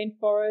like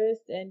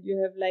rainforest, and you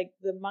have like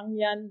the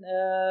Mangyan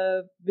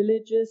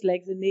villages,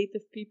 like the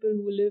native people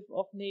who live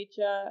off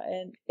nature.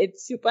 And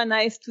it's super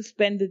nice to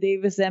spend the day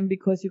with them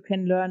because you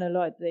can learn a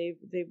lot. They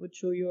would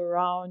show you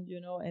around,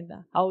 and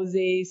how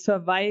they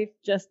survive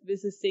just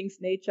with the things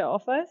nature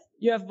offers.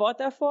 You have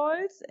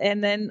waterfalls,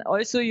 and then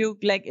also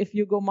if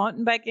you go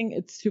mountain biking,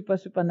 it's super,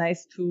 super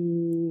nice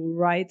to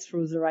ride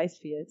through the rice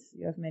fields.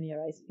 You have many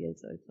rice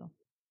fields also.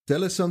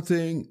 Tell us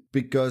something,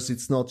 because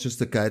it's not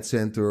just a kite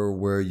center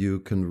where you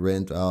can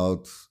rent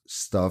out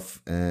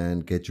stuff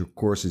and get your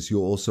courses. You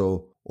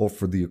also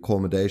offer the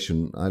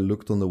accommodation. I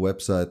looked on the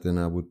website, and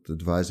I would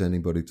advise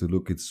anybody to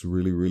look. It's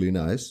really, really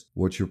nice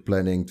what you're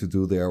planning to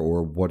do there,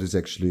 or what is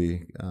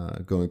actually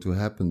going to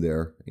happen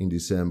there in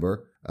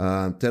December.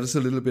 Tell us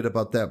a little bit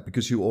about that,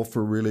 because you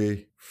offer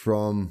really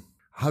from...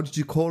 How did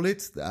you call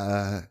it?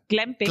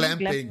 Glamping.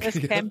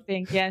 Glamping.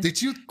 Camping, yes.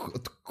 Did you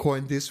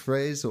coin this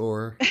phrase,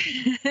 or?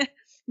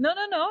 No.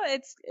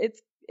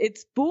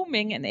 It's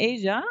booming in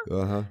Asia.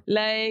 Uh-huh.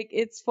 Like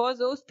it's for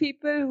those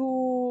people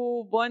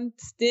who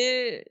want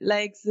still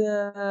like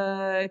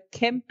the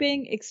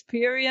camping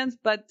experience,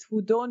 but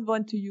who don't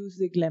want to use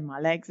the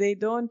glamour. Like they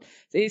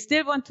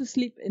still want to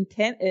sleep in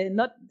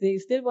they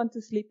still want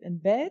to sleep in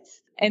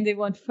beds, and they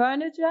want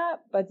furniture,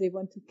 but they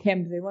want to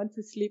camp. They want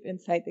to sleep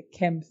inside the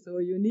camp. So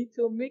you need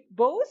to mix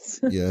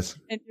both. Yes.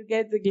 And you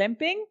get the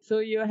glamping. So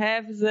you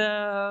have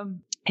the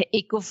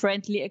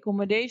eco-friendly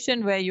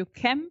accommodation where you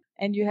camp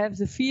and you have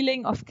the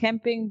feeling of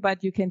camping,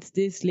 but you can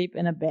still sleep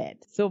in a bed.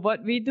 So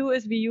what we do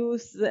is we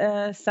use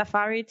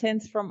safari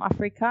tents from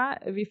Africa.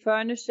 We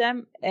furnish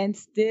them, and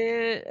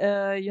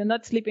still you're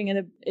not sleeping in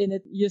a.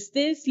 You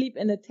still sleep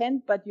in a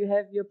tent, but you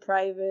have your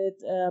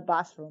private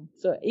bathroom.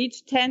 So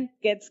each tent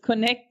gets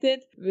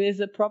connected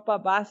with a proper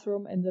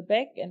bathroom in the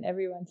back, and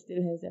everyone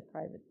still has their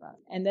private bath.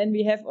 And then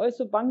we have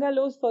also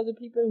bungalows for the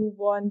people who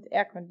want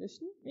air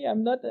conditioning. Yeah,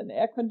 I'm not an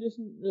air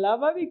conditioned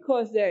lover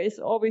because there is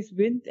always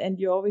wind and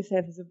you always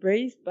have the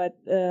breeze, but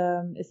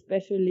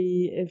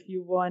especially if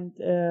you want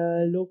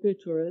local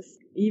tourists.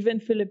 Even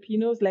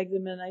Filipinos, like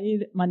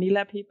the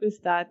Manila people,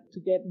 start to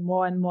get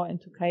more and more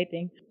into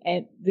kiting,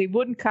 and they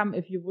wouldn't come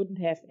if you wouldn't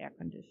have air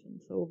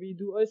conditioning. So we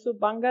do also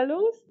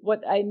bungalows.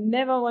 What I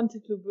never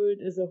wanted to build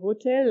is a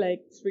hotel,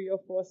 like 3 or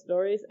 4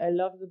 stories. I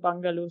love the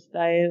bungalow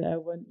style. I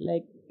want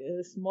like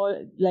a small,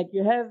 like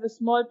you have a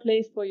small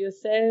place for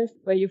yourself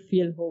where you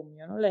feel home,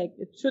 you know, like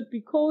it should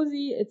be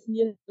cozy, it's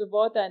near the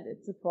water, and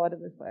it's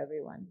affordable for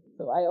everyone.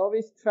 So I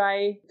always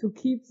try to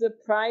keep the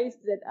price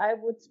that I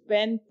would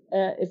spend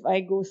if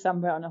I go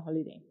somewhere on a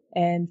holiday.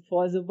 And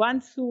for the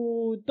ones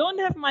who don't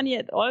have money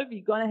at all,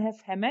 we're going to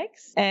have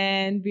hammocks,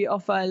 and we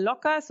offer a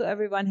locker. So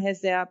everyone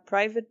has their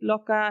private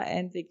locker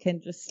and they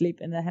can just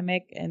sleep in the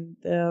hammock. And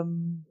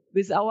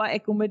with our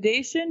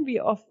accommodation, we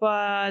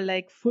offer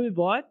like full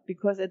board,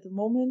 because at the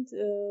moment,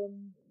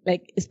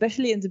 like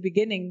especially in the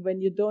beginning, when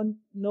you don't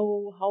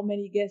know how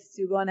many guests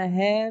you're going to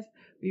have,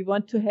 we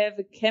want to have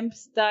a camp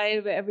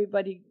style where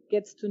everybody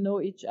gets to know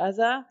each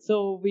other.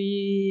 So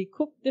we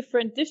cook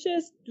different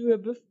dishes, do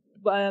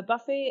a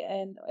buffet,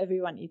 and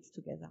everyone eats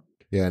together.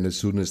 Yeah, and as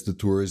soon as the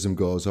tourism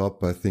goes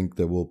up, I think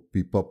there will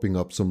be popping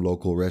up some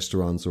local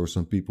restaurants or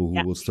some people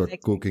who will start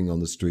cooking on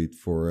the street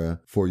for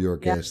your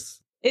guests.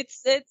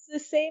 It's the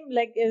same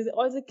like as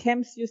all the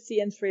camps you see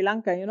in Sri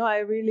Lanka. You know, I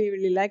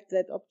really like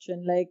that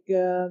option. Like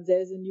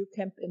there's a new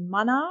camp in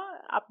Mannar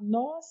up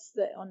north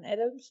on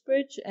Adams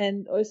Bridge,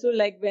 and also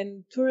like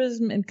when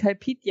tourism in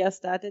Kalpitiya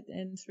started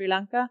in Sri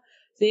Lanka,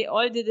 they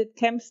all did it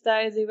camp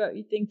style. They were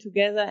eating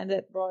together, and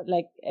that brought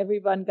like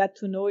everyone got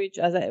to know each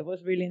other. It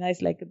was really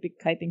nice, like a big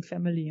kiting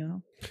family, you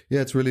know.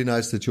 Yeah, it's really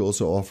nice that you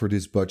also offer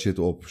this budget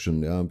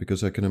option,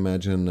 because I can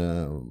imagine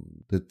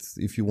that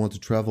if you want to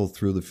travel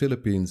through the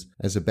Philippines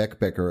as a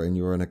backpacker and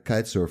you're on a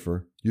kite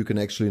surfer, you can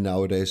actually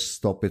nowadays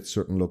stop at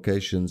certain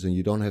locations and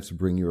you don't have to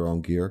bring your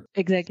own gear.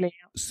 Exactly.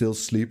 Still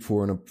sleep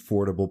for an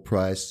affordable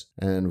price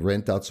and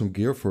rent out some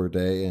gear for a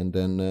day and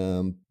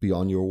then be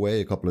on your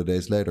way a couple of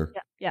days later.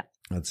 Yeah.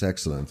 That's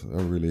excellent.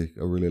 I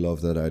really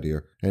love that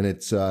idea. And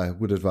it's, I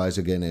would advise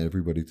again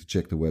everybody to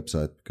check the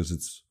website because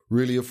it's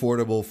really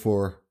affordable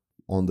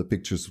on the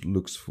pictures,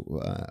 looks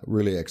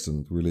really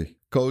excellent, really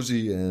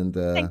cozy, and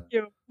thank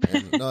you.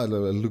 and,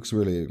 no, it looks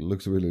really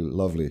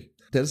lovely.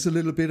 Tell us a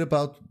little bit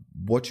about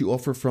what you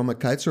offer from a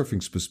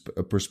kitesurfing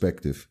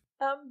perspective.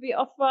 We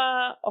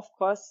offer, of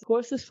course,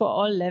 courses for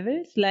all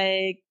levels.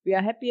 Like we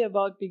are happy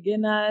about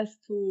beginners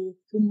to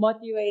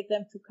motivate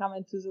them to come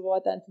into the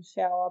water and to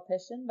share our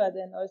passion. But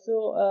then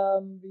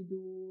also we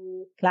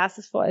do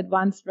classes for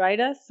advanced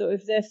riders. So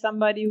if there's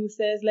somebody who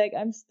says like,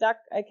 I'm stuck,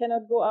 I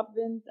cannot go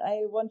upwind,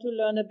 I want to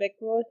learn a back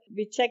roll,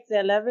 we check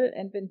their level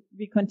and then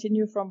we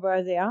continue from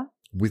where they are.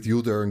 With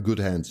you, they're in good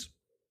hands.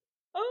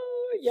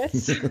 Oh,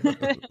 yes.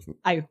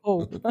 I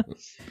hope.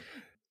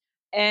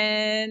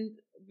 And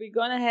we're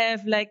going to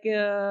have like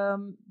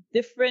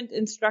different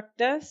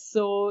instructors.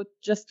 So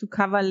just to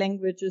cover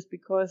languages,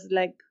 because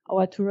like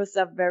our tourists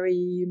are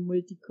very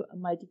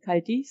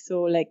multiculti.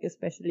 So like,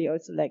 especially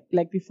also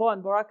like before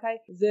on Boracay,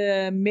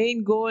 the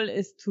main goal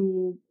is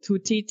to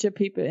teach the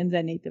people in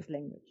their native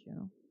language, you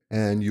know.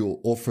 And you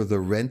offer the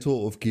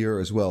rental of gear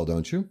as well,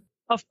 don't you?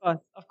 Of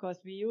course.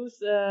 We use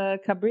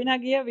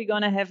Cabrina gear. We're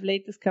going to have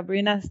latest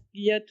Cabrina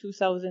gear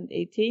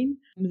 2018.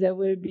 There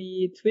will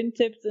be twin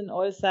tips in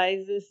all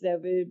sizes. There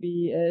will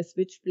be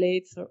switch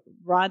blades,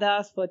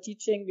 radars for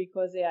teaching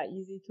because they are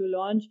easy to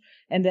launch.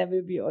 And there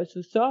will be also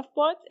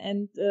surfboards.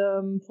 And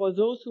for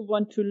those who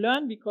want to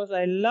learn, because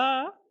I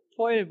love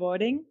foil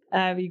boarding,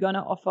 we're going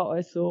to offer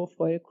also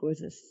foil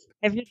courses.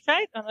 Have you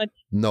tried or not?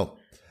 No.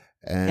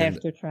 And I have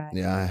to try.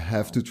 Yeah, I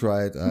have to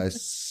try it. I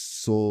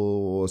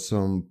saw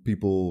some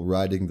people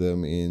riding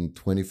them in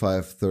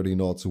 25, 30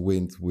 knots of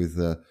wind with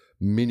a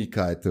mini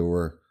kite. They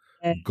were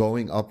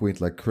going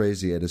upwind like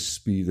crazy at a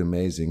speed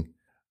amazing,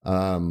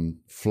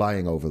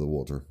 flying over the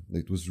water.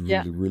 It was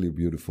really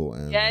beautiful.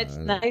 And it's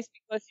nice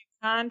because you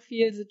can't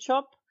feel the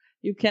chop.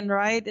 You can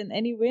ride in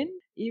any wind.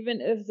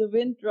 Even if the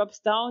wind drops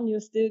down,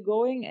 you're still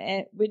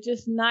going, which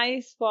is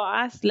nice for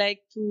us, like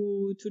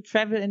to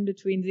travel in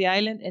between the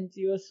island, and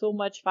you're so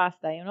much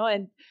faster, you know,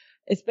 and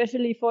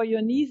especially for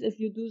your knees, if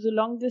you do the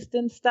long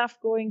distance stuff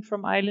going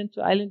from island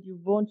to island, you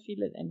won't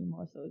feel it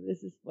anymore. So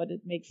this is what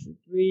it makes it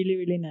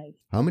really nice.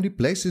 How many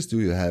places do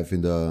you have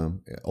in the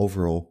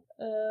overall?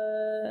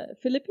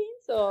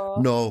 Philippines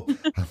or? No.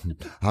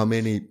 How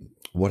many?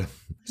 What?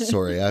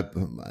 Sorry,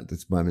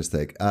 that's my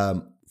mistake.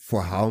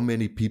 for how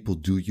many people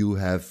do you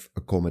have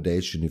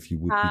accommodation if you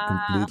would be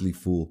completely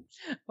full?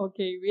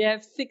 Okay, we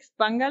have 6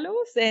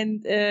 bungalows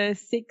and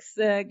 6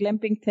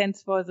 glamping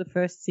tents for the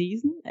first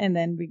season, and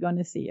then we're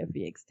gonna see if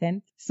we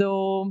extend.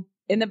 So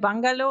in the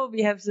bungalow,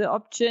 we have the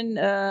option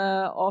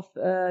of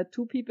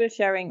 2 people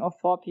sharing or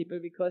 4 people,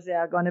 because there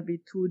are gonna be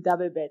 2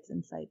 double beds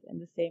inside,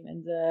 and the same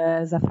in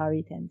the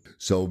safari tent.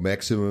 So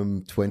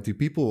maximum 20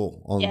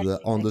 people on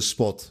on the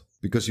spot,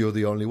 because you're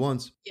the only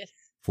ones. Yes.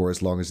 For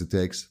as long as it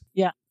takes.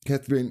 Yeah.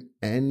 Catherine,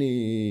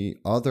 any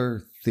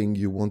other thing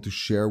you want to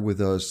share with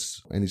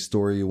us? Any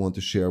story you want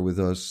to share with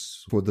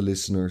us for the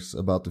listeners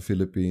about the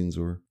Philippines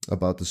or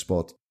about the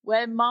spot?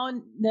 Well,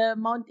 Mount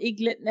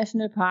Eglet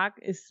National Park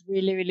is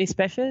really, really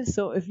special.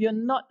 So if you're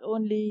not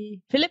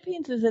only...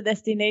 Philippines is a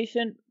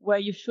destination where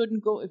you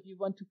shouldn't go if you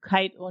want to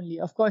kite only.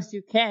 Of course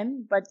you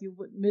can, but you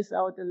would miss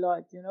out a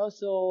lot, you know.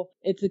 So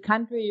it's a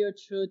country you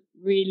should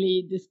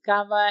really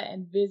discover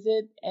and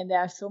visit. And there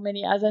are so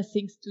many other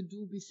things to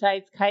do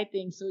besides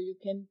kiting. So you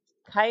can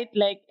kite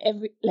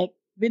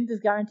wind is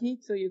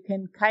guaranteed, so you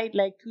can kite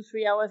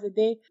 2-3 hours a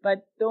day,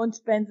 but don't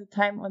spend the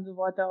time on the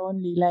water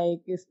only,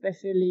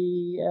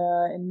 especially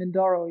in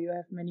Mindoro, you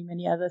have many,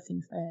 many other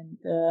things. And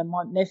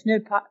Mount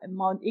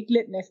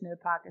Eglet National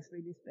Park is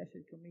really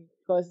special to me,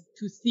 because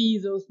to see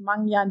those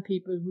Mangyan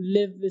people who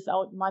live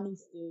without money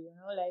still, you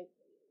know,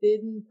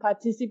 didn't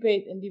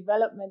participate in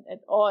development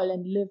at all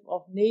and live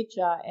off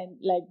nature, and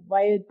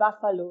wild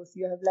buffaloes.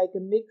 You have a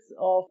mix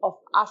of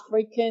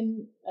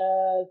African,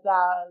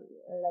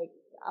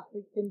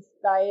 African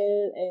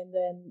style, and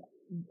then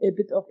a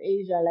bit of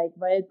Asia,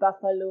 wild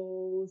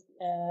buffaloes,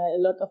 a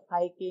lot of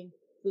hiking.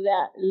 So there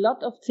are a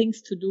lot of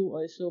things to do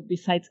also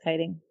besides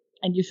kiting,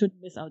 and you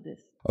shouldn't miss out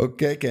this.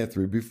 Okay,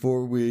 Catherine,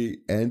 before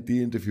we end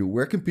the interview,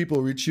 where can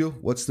people reach you?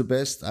 What's the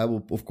best? I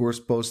will, of course,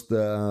 post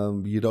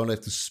you don't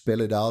have to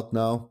spell it out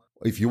now.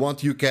 If you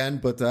want, you can,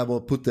 but I will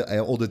put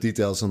all the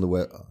details on the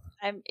web.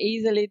 I'm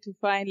easily to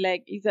find,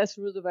 either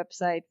through the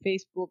website,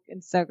 Facebook,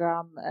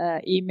 Instagram,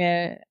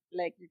 email.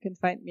 You can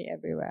find me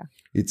everywhere.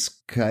 It's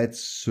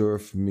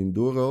Kitesurf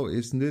Mindoro,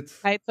 isn't it?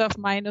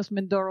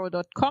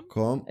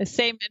 Kitesurf-mindoro.com.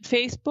 Same in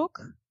Facebook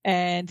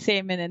and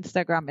same in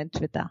Instagram and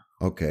Twitter.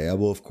 Okay, I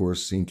will, of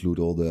course, include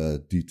all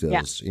the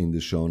details in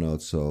the show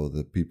notes so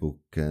that people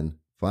can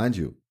find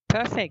you.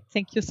 Perfect.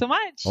 Thank you so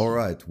much. All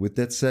right. With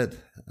that said,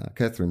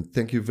 Catherine,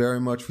 thank you very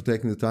much for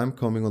taking the time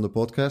coming on the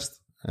podcast,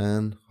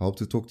 and hope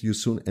to talk to you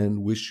soon,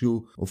 and wish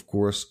you, of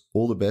course,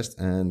 all the best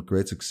and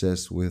great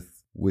success with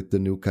the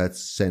new kite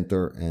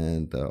center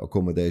and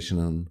accommodation,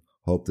 and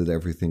hope that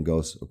everything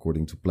goes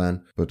according to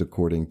plan. But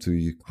according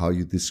to how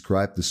you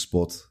describe the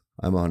spot,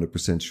 I'm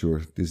 100%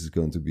 sure this is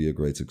going to be a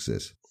great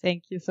success.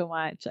 Thank you so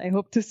much. I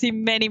hope to see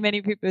many,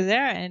 many people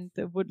there, and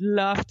would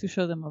love to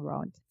show them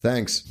around.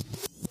 Thanks.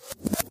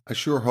 I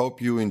sure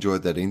hope you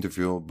enjoyed that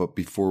interview, but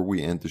before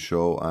we end the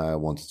show, I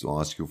wanted to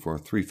ask you for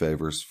 3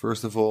 favors.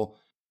 First of all,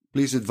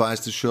 please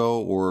advise the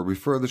show or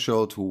refer the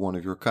show to one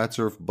of your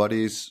kitesurf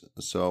buddies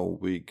so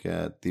we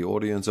get the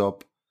audience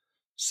up.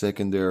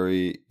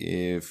 Secondary,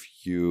 if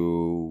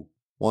you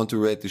want to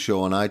rate the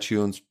show on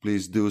iTunes,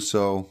 please do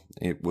so.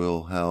 It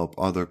will help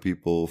other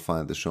people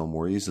find the show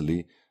more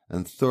easily.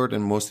 And third,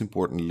 and most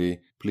importantly,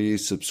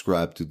 please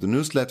subscribe to the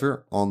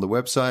newsletter on the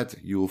website.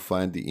 You will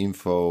find the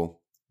info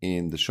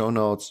in the show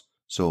notes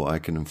so I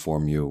can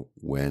inform you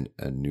when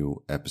a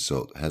new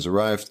episode has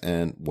arrived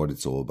and what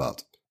it's all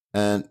about.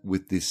 And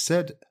with this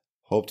said,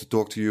 hope to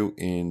talk to you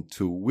in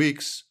 2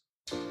 weeks.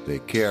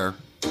 Take care.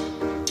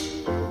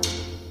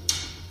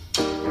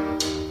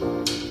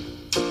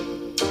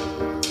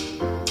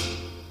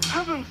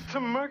 Heavens to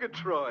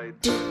Murgatroyd!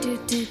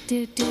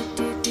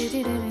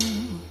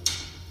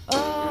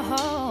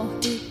 Oh,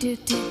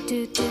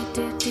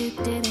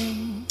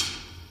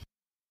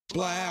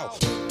 Blow.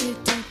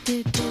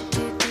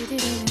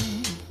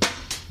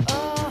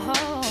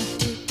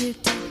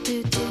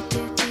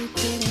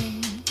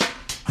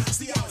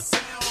 See how it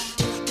sound?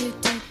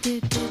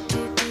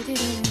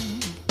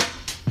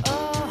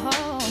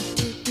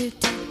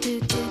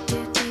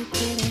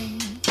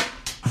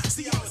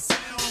 See how it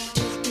sound?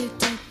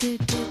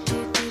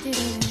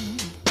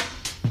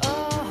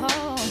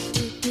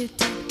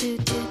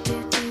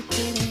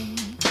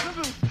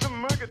 Heavens to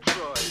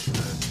Murgatroyd!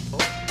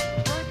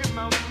 Dragon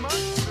Mountain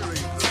Monastery!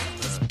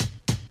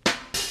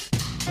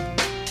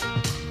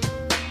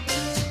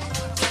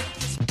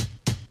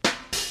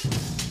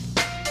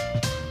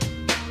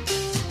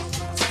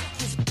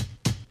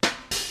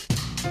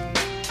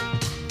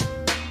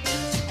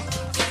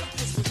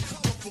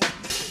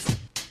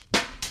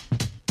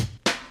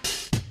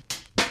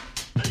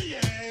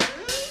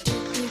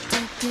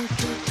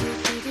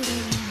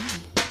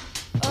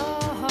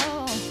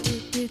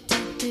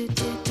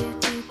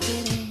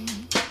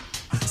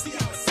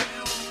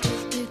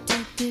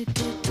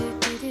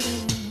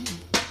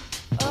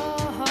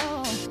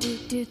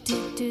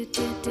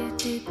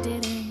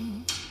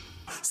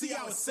 See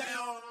how it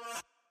sound?